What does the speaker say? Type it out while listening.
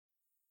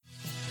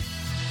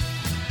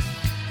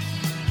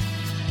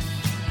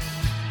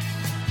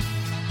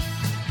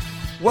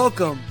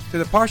Welcome to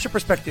the Parsha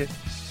Perspective.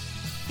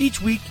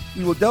 Each week,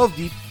 we will delve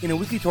deep in a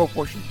weekly Torah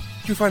portion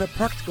to find a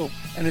practical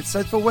and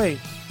insightful way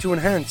to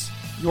enhance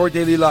your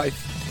daily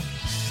life.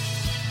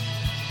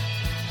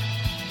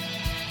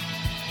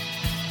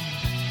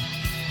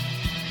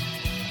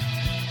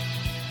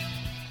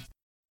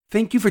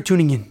 Thank you for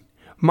tuning in.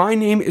 My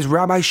name is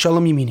Rabbi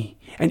Shalom Yamini,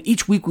 and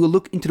each week we will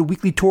look into the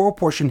weekly Torah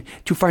portion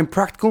to find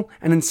practical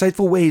and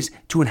insightful ways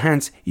to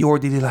enhance your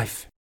daily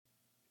life.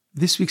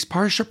 This week's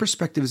Parsha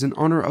Perspective is in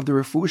honor of the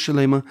Refuah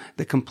Shalema,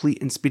 the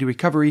complete and speedy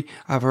recovery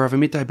of Rav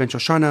Amitai ben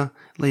Shoshana,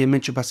 Leah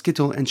Mincha Bas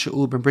Gittel, and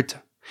Shaul ben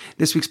Britta.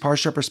 This week's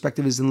Parsha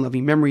Perspective is in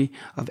loving memory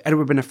of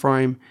Edward ben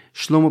Ephraim,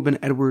 Shlomo ben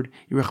Edward,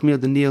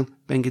 Yerachmiel Daniel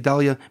ben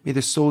Gedalia. May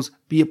their souls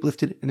be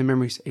uplifted and their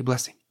memories a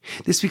blessing.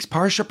 This week's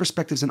Parsha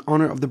Perspective is in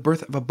honor of the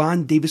birth of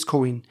Aban Davis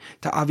Cohen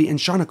to Avi and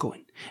Shana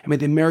Cohen, and may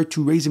they merit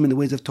to raise him in the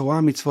ways of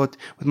Torah mitzvot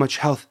with much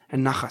health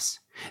and nachas.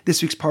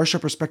 This week's Parsha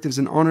Perspective is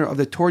in honor of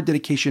the Torah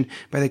dedication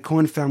by the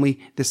Cohen family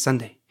this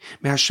Sunday.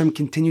 May Hashem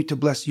continue to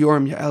bless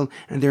Yoram, Yael,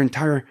 and their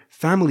entire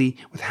family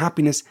with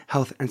happiness,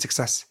 health, and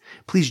success.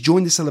 Please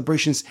join the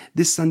celebrations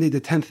this Sunday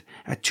the 10th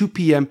at 2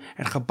 p.m.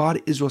 at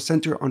Chabad Israel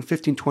Center on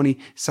 1520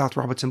 South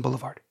Robertson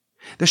Boulevard.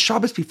 The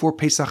Shabbos before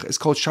Pesach is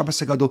called Shabbos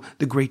Hagadol,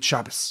 the Great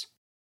Shabbos.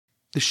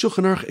 The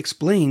Shulchan Aruch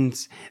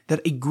explains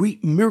that a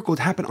great miracle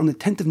had happened on the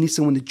 10th of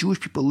Nisan when the Jewish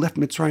people left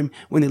Mitzrayim,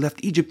 when they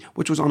left Egypt,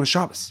 which was on a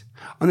Shabbos.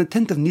 On the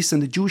 10th of Nisan,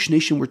 the Jewish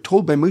nation were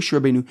told by Moshe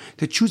Rabbeinu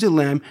to choose a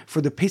lamb for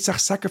the Pesach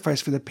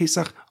sacrifice, for the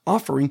Pesach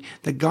offering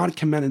that God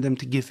commanded them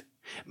to give.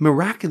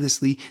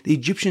 Miraculously, the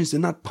Egyptians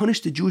did not punish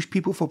the Jewish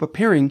people for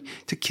preparing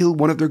to kill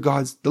one of their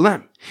gods, the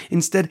lamb.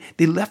 Instead,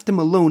 they left them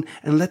alone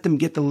and let them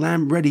get the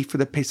lamb ready for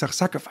the Pesach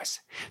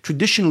sacrifice.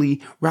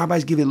 Traditionally,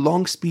 rabbis give a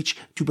long speech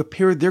to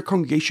prepare their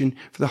congregation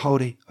for the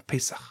holiday of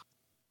Pesach.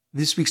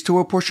 This week's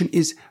Torah portion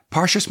is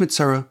Parsha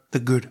Metzora, the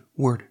Good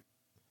Word.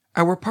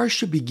 Our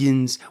Parsha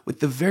begins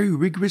with the very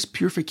rigorous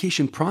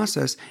purification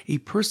process a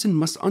person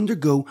must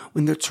undergo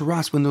when their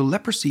tzaras, when their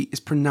leprosy is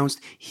pronounced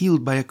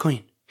healed by a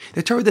kohen.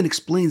 The Torah then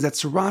explains that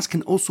tzaras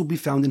can also be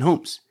found in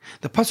homes.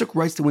 The Pasuk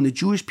writes that when the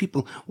Jewish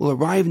people will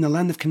arrive in the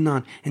land of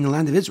Canaan, in the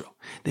land of Israel,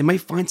 they might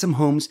find some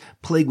homes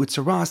plagued with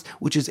tzaras,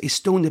 which is a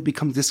stone that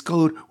becomes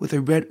discolored with a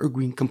red or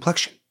green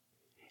complexion.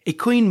 A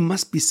kohen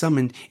must be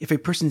summoned if a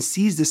person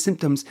sees the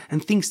symptoms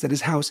and thinks that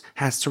his house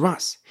has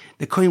tzaras.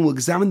 The kohen will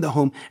examine the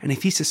home, and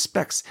if he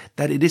suspects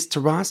that it is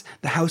tzaras,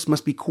 the house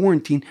must be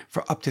quarantined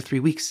for up to 3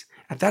 weeks.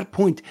 At that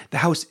point, the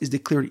house is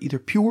declared either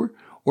pure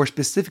or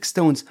specific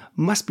stones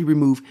must be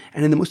removed,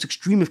 and in the most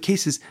extreme of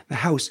cases, the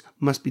house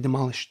must be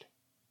demolished.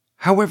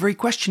 However, a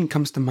question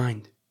comes to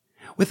mind.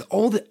 With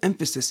all the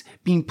emphasis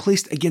being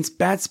placed against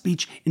bad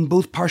speech in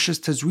both Parshas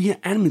Tazria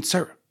and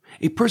Metzora,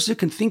 a person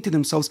can think to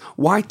themselves,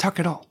 why talk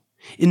at all?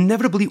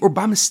 Inevitably or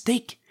by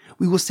mistake,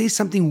 we will say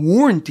something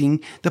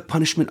warranting the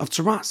punishment of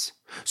tzaras.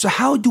 So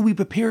how do we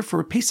prepare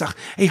for a Pesach,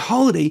 a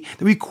holiday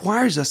that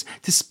requires us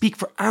to speak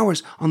for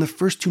hours on the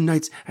first 2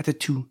 nights at the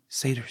 2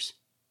 Seders?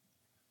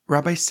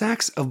 Rabbi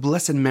Sachs of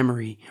blessed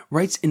memory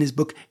writes in his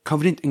book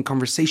Covenant and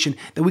Conversation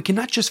that we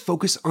cannot just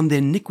focus on the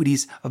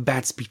iniquities of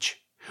bad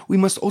speech. We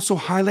must also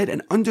highlight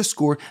and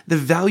underscore the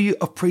value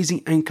of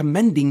praising and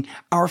commending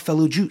our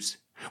fellow Jews.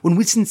 When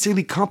we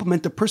sincerely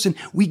compliment a person,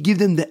 we give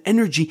them the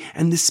energy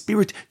and the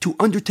spirit to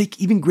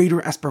undertake even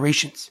greater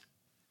aspirations.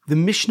 The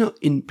Mishnah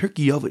in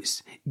Pirkei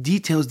Avos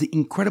details the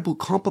incredible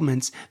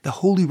compliments the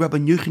holy Rabbi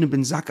Yochanan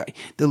ben Zakkai,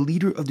 the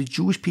leader of the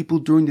Jewish people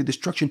during the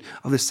destruction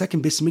of the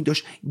second Beis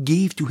Hamikdash,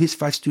 gave to his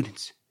 5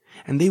 students.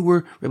 And they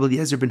were Rabbi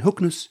Eliezer ben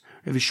Huknos,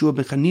 Rabbi Yeshua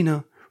ben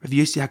Chanina, Rabbi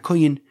Yossi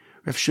HaKoyin,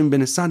 Rav Shimon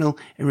ben Asanel,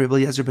 and Rabbi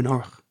Eliezer ben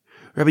Aruch.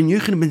 Rabbi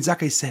Yochanan ben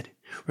Zakkai said,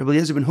 Rabbi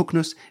Eliezer ben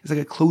Huknos is like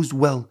a closed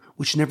well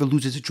which never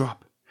loses a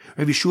drop.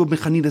 Rabbi Yeshua ben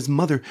Chanina's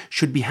mother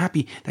should be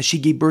happy that she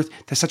gave birth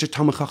to such a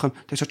Talmid Chacham,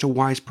 to such a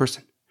wise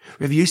person.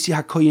 Rav Yossi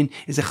HaKoyin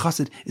is a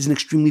chassid, is an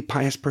extremely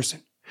pious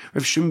person.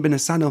 Rav Shimon ben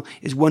Asanel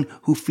is one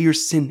who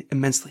fears sin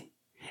immensely.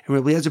 And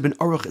Rabbi Eliezer ben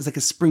Aruch is like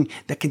a spring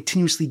that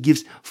continuously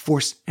gives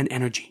force and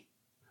energy.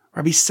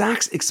 Rabbi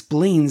Sachs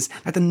explains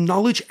that the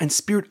knowledge and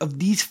spirit of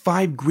these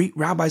 5 great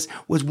rabbis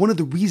was one of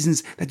the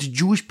reasons that the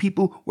Jewish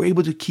people were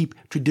able to keep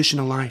tradition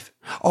alive.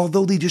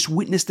 Although they just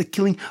witnessed the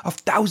killing of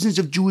thousands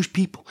of Jewish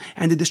people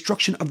and the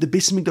destruction of the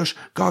Beis Hamikdash,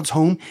 God's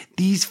home,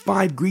 these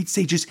 5 great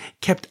sages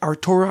kept our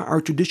Torah,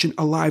 our tradition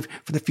alive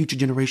for the future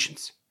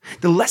generations.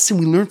 The lesson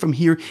we learn from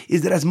here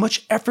is that as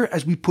much effort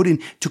as we put in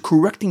to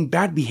correcting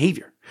bad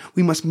behavior,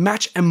 we must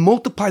match and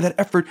multiply that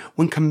effort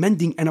when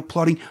commending and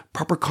applauding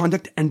proper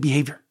conduct and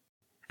behavior.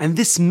 And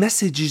this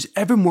message is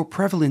ever more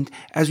prevalent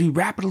as we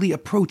rapidly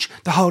approach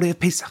the holiday of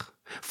Pesach.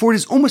 For it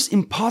is almost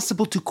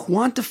impossible to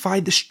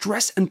quantify the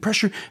stress and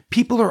pressure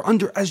people are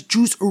under as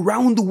Jews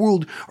around the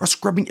world are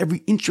scrubbing every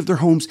inch of their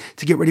homes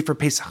to get ready for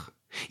Pesach.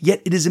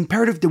 Yet it is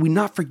imperative that we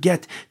not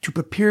forget to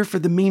prepare for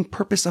the main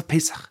purpose of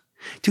Pesach,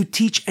 to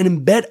teach and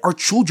embed our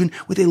children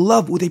with a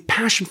love, with a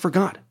passion for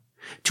God,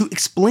 to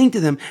explain to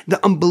them the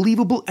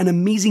unbelievable and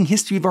amazing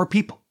history of our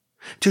people,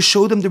 to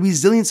show them the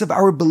resilience of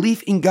our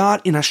belief in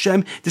God, in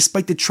Hashem,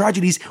 despite the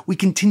tragedies we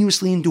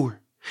continuously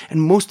endure,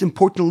 and most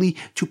importantly,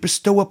 to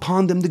bestow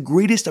upon them the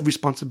greatest of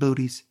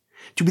responsibilities,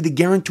 to be the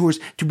guarantors,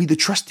 to be the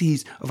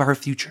trustees of our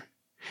future.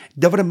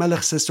 David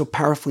HaMelech says so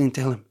powerfully in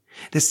Tehillim,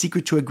 the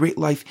secret to a great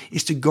life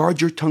is to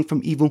guard your tongue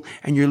from evil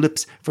and your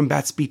lips from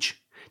bad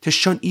speech, to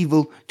shun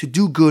evil, to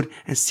do good,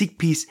 and seek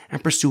peace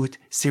and pursue it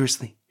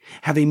seriously.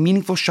 Have a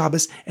meaningful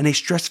Shabbos and a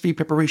stress-free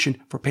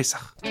preparation for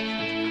Pesach.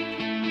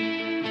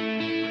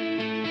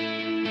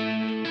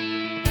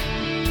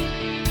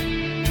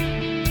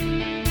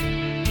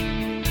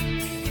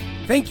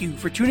 Thank you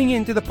for tuning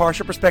in to the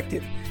Parsha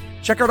Perspective.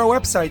 Check out our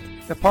website,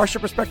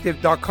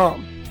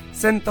 theparshaperspective.com.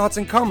 Send thoughts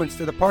and comments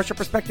to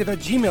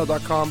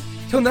theparshaperspective@gmail.com.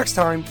 Till next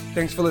time,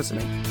 thanks for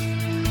listening.